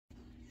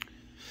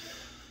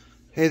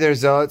Hey there,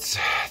 Zealots.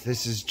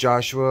 This is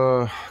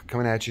Joshua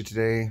coming at you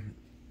today.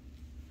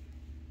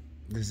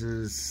 This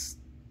is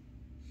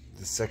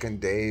the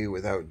second day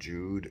without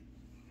Jude.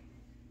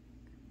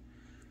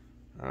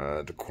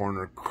 The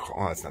coroner...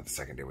 Oh, it's not the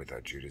second day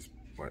without Jude. It's,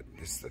 what,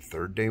 this is the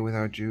third day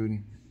without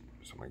Jude?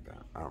 Something like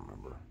that. I don't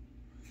remember.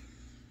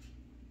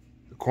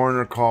 The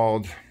coroner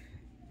called.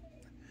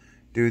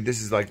 Dude,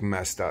 this is like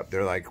messed up.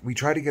 They're like, we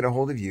tried to get a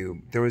hold of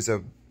you. There was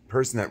a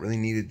person that really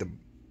needed the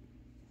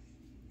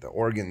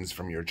organs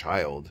from your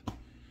child.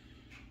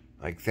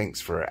 Like,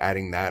 thanks for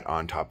adding that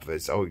on top of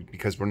it. Oh,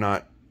 because we're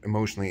not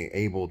emotionally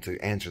able to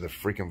answer the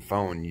freaking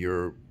phone,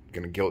 you're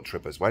gonna guilt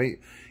trip us. Why do you,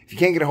 if you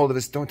can't get a hold of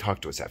us, don't talk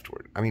to us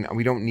afterward. I mean,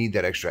 we don't need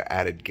that extra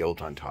added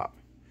guilt on top.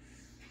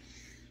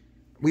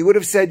 We would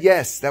have said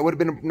yes. That would have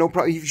been no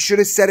problem. You should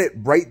have said it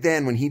right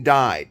then when he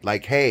died.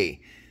 Like,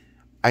 hey,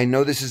 I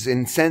know this is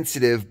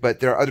insensitive, but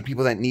there are other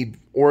people that need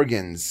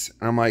organs.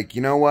 And I'm like,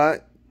 you know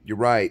what? You're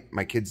right.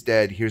 My kid's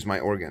dead. Here's my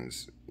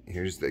organs.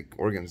 Here's the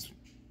organs.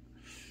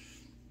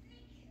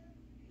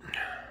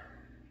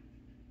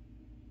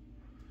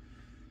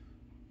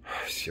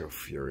 So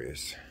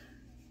furious.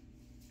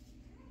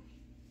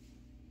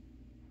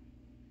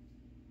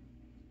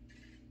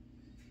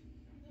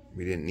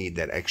 We didn't need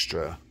that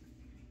extra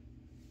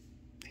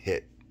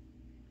hit.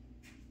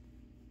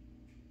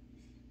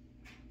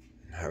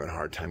 I'm having a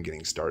hard time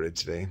getting started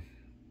today.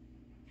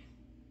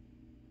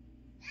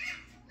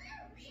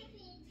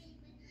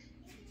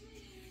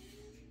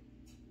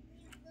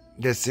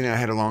 Destiny and I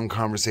had a long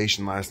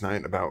conversation last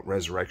night about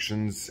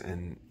resurrections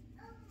and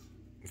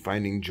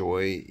finding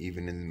joy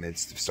even in the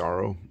midst of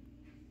sorrow.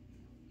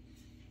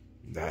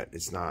 That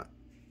it's not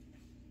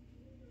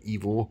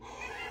evil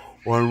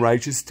or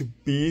unrighteous to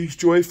be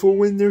joyful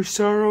when there's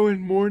sorrow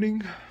and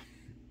mourning.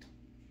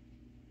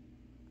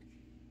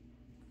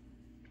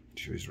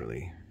 She was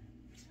really...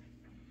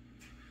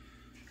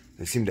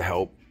 They seemed to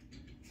help.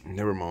 And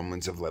there were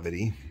moments of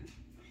levity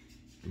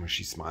where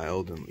she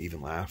smiled and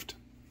even laughed.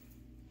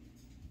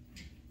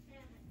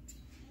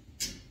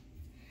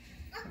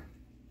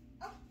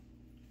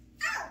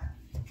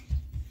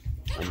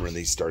 I'm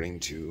really starting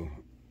to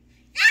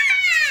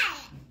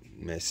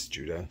miss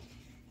Judah.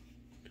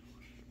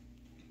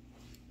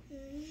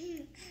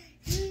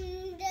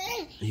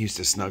 He used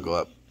to snuggle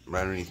up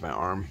right underneath my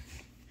arm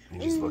and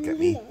just look at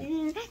me.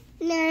 Kind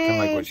of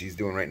like what she's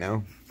doing right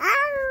now.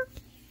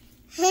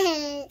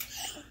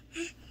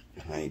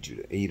 Hi,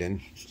 Judah.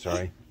 Eden.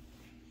 Sorry.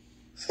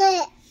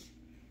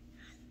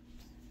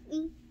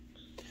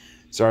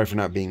 Sorry for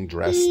not being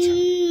dressed.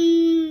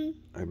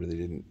 I really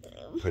didn't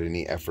put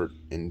any effort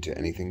into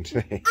anything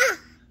today.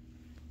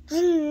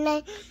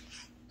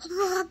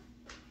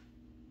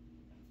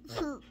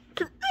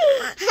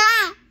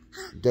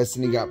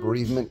 Destiny got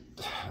bereavement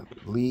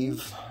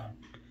leave.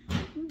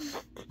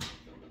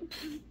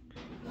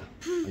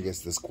 I guess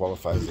this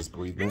qualifies as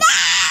bereavement.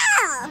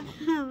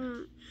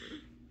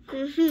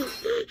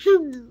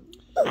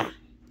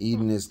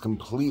 Eden is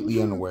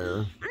completely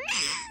unaware,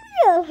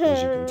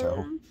 as you can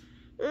tell.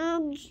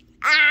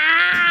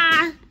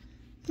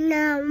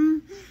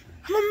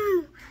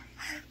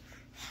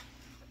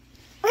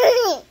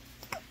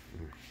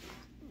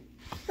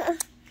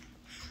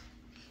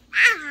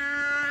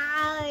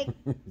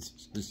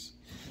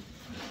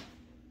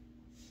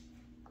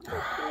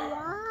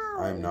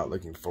 I'm not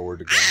looking forward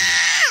to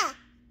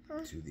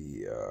going to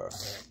the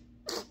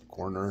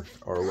corner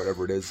or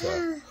whatever it is,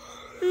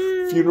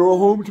 funeral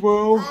home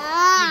tomorrow.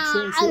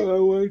 That's what I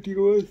want to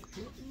deal with.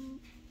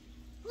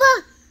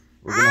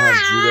 We're gonna have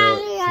Judah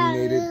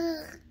cremated,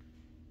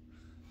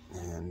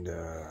 and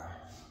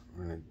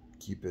we're gonna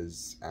keep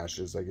his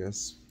ashes, I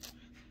guess.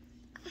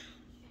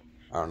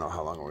 I don't know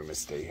how long we're gonna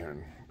stay here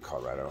in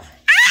Colorado.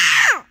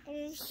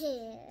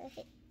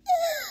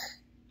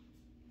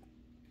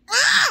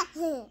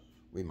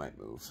 We might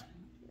move.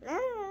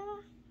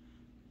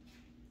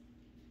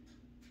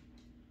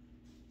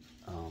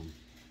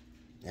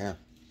 Yeah.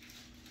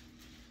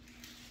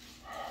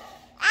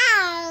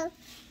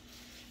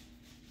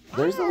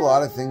 There's a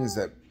lot of things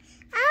that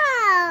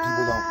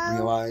people don't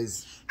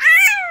realize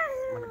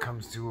when it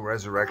comes to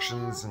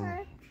resurrections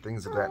and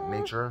things of that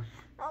nature.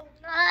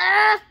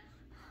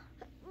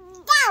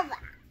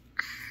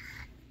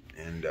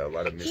 And a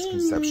lot of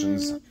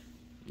misconceptions.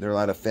 There are a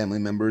lot of family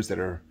members that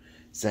are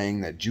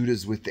saying that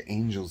Judah's with the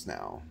angels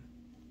now.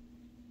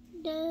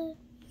 I'm getting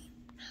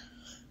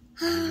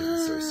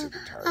so sick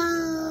and tired of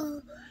hearing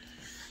that.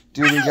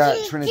 Dude, we got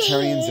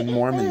Trinitarians and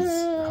Mormons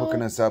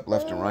hooking us up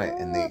left and right,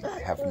 and they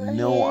have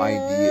no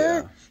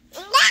idea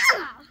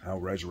how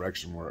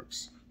resurrection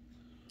works.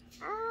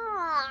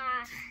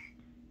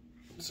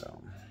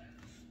 So,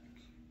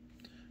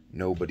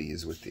 nobody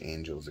is with the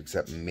angels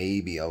except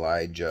maybe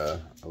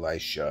Elijah,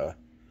 Elisha,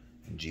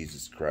 and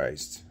Jesus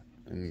Christ,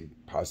 and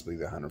possibly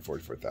the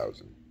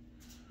 144,000.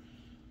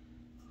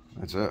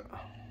 That's it.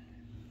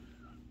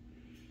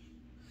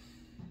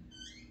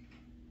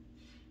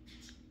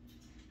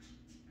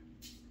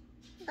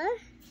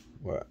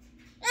 What?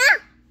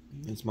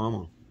 It's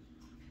Mama.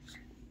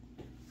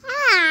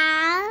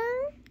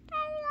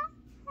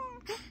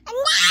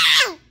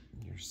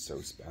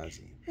 has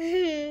he?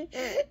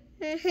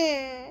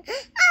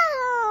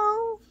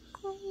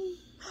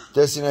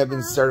 Destiny and I have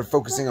been started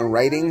focusing on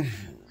writing,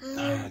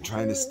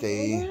 trying to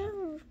stay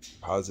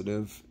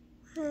positive.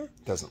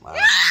 Doesn't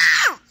last.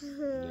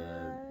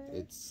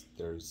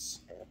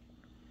 There's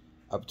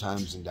up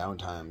times and down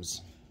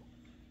times.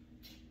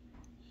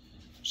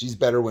 She's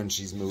better when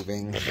she's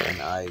moving,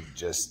 and I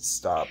just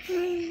stop.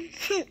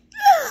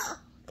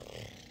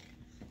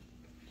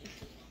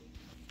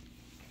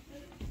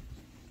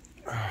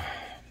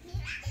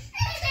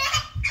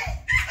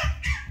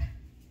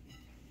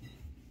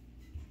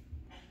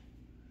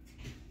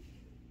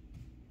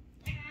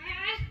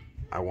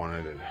 I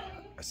wanted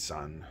a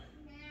son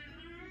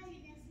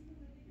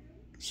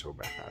so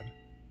bad.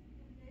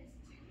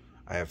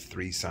 I have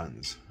 3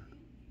 sons.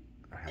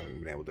 I haven't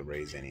been able to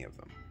raise any of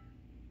them.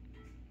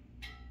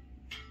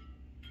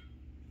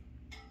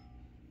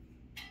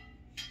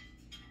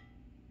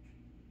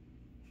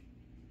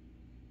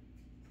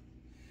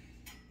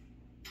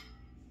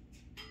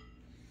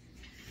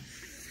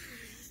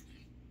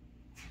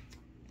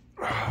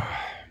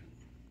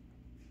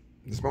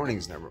 This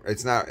morning's never.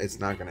 It's not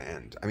going to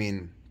end. I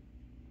mean,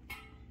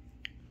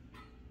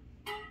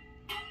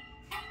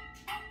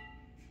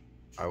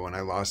 when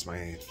I lost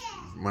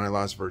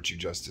virtue,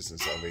 justice, and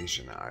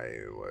salvation,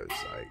 I was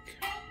like,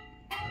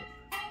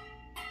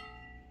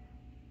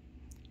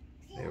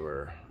 they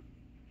were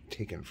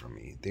taken from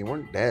me. They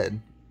weren't dead,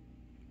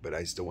 but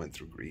I still went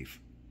through grief.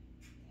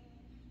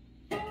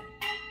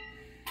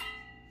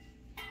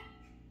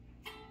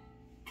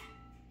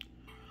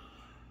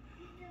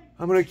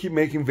 I'm going to keep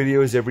making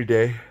videos every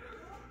day.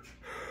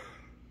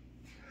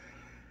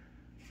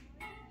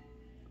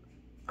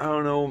 I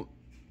don't know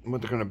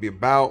what they're going to be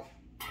about.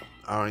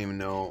 I don't even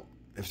know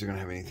if they're going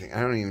to have anything.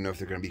 I don't even know if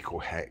they're going to be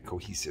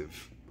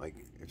cohesive. Like,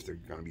 if they're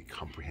going to be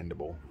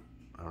comprehensible.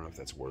 I don't know if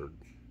that's a word.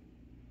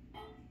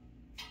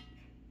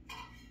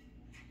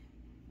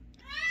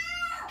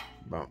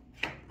 But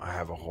I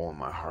have a hole in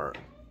my heart.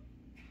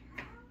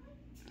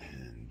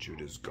 And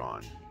Judah's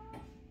gone.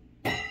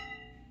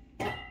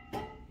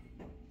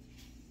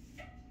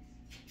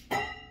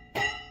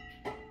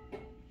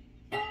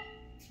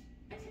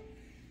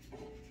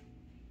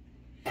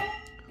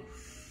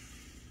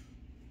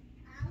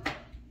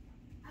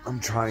 I'm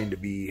trying to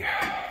be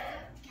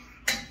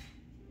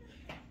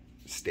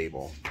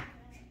stable.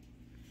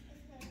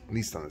 At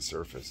least on the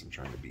surface, I'm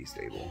trying to be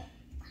stable.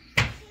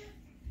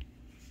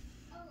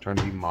 Trying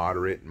to be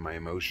moderate in my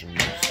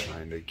emotions.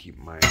 Trying to keep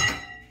my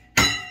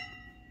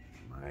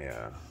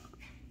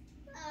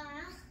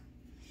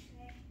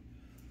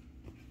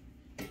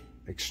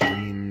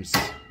extremes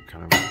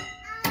kind of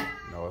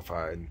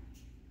nullified.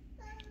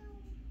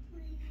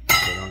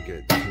 I don't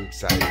get too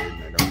excited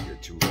and I don't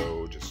get too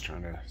low, just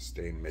trying to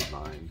stay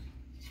midline.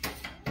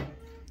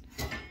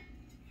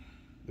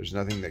 There's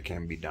nothing that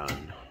can be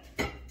done.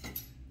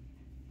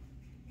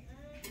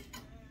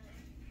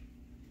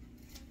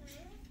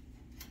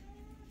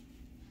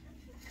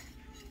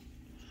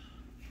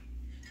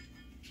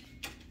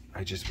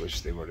 I just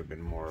wish they would have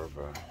been more of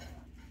a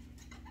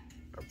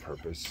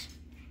purpose.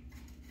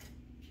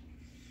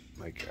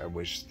 Like, I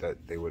wish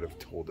that they would have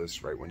told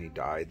us right when he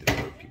died that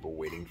there were people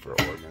waiting for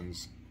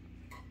organs.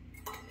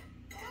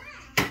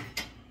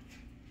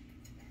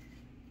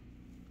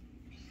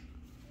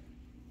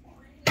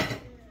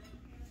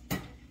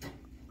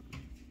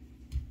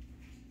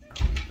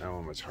 That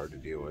one was hard to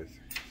deal with.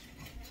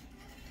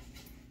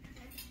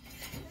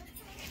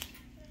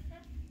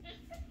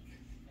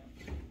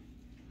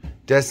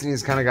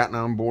 Destiny's kind of gotten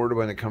on board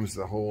when it comes to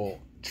the whole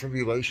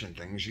tribulation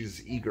thing.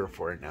 She's eager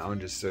for it now,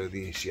 and just so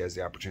she has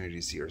the opportunity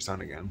to see her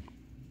son again.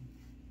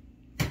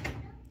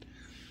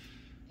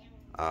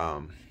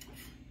 Now,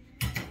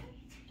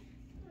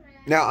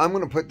 I'm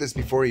going to put this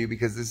before you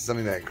because this is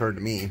something that occurred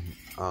to me.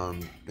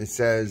 It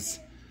says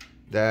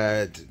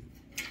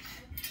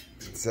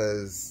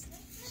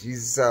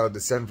Jesus shall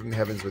descend from the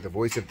heavens with the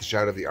voice of the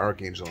shout of the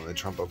archangel and the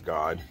trump of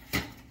God.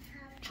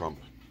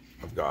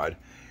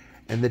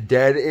 And the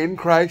dead in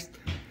Christ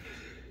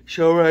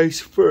shall rise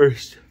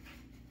first.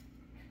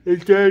 The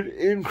dead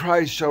in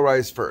Christ shall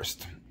rise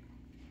first.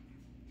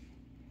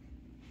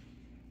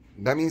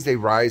 That means they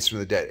rise from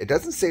the dead. It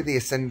doesn't say they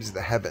ascend into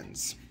the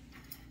heavens.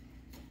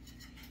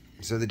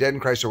 So the dead in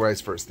Christ shall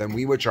rise first. Then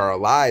we which are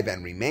alive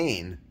and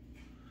remain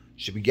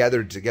should be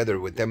gathered together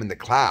with them in the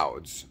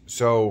clouds.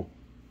 So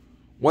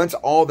once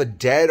all the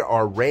dead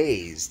are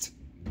raised,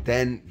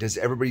 then does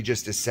everybody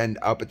just ascend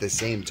up at the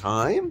same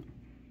time?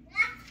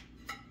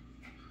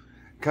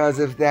 Because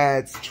if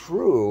that's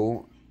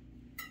true,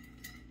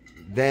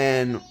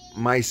 then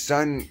my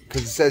son,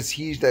 because it says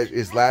he that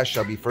is last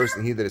shall be first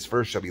and he that is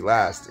first shall be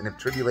last. And if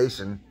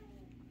tribulation,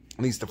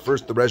 at least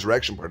the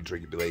resurrection part of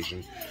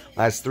tribulation,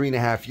 lasts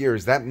 3.5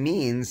 years, that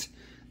means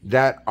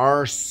that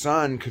our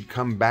son could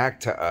come back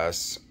to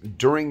us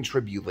during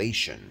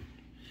tribulation.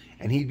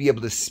 And he'd be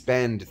able to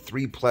spend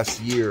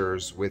 3+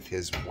 years with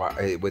his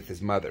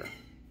mother.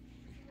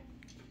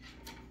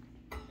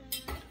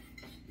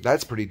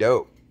 That's pretty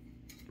dope,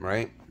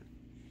 right?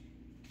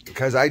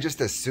 because I just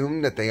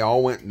assumed that they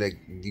all went, that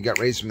you got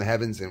raised from the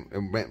heavens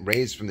and went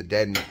raised from the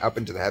dead and up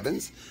into the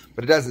heavens.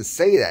 But it doesn't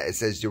say that. It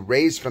says you're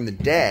raised from the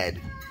dead.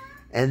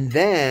 And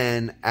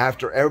then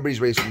after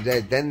everybody's raised from the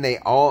dead, then they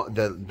all,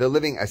 the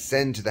living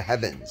ascend to the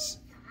heavens.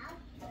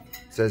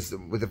 It says,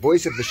 with the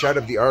voice of the shout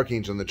of the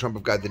archangel and the trump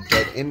of God, the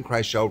dead in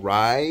Christ shall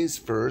rise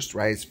first.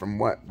 Rise from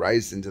what?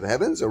 Rise into the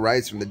heavens or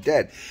rise from the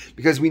dead?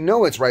 Because we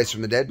know it's rise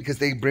from the dead because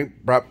they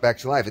brought back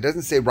to life. It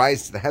doesn't say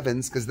rise to the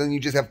heavens because then you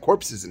just have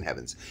corpses in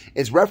heavens.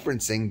 It's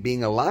referencing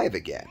being alive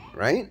again,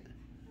 right?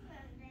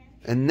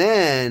 And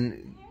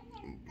then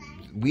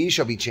we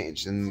shall be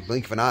changed in the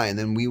blink of an eye, and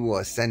then we will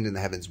ascend in the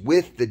heavens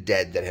with the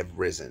dead that have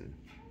risen.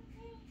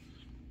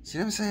 See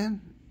what I'm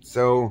saying?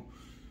 So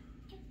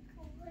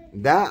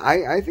that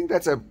I think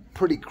that's a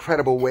pretty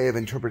credible way of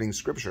interpreting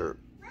scripture.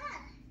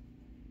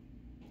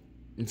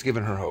 It's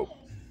given her hope.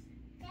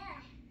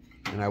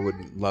 And I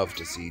would love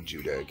to see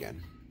Judah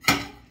again.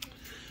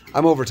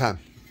 I'm over time.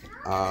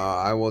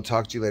 I will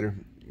talk to you later.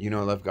 You know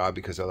I love God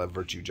because I love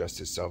virtue,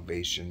 justice,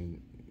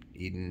 salvation,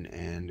 Eden,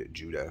 and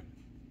Judah.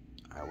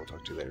 I will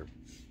talk to you later.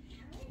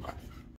 Bye.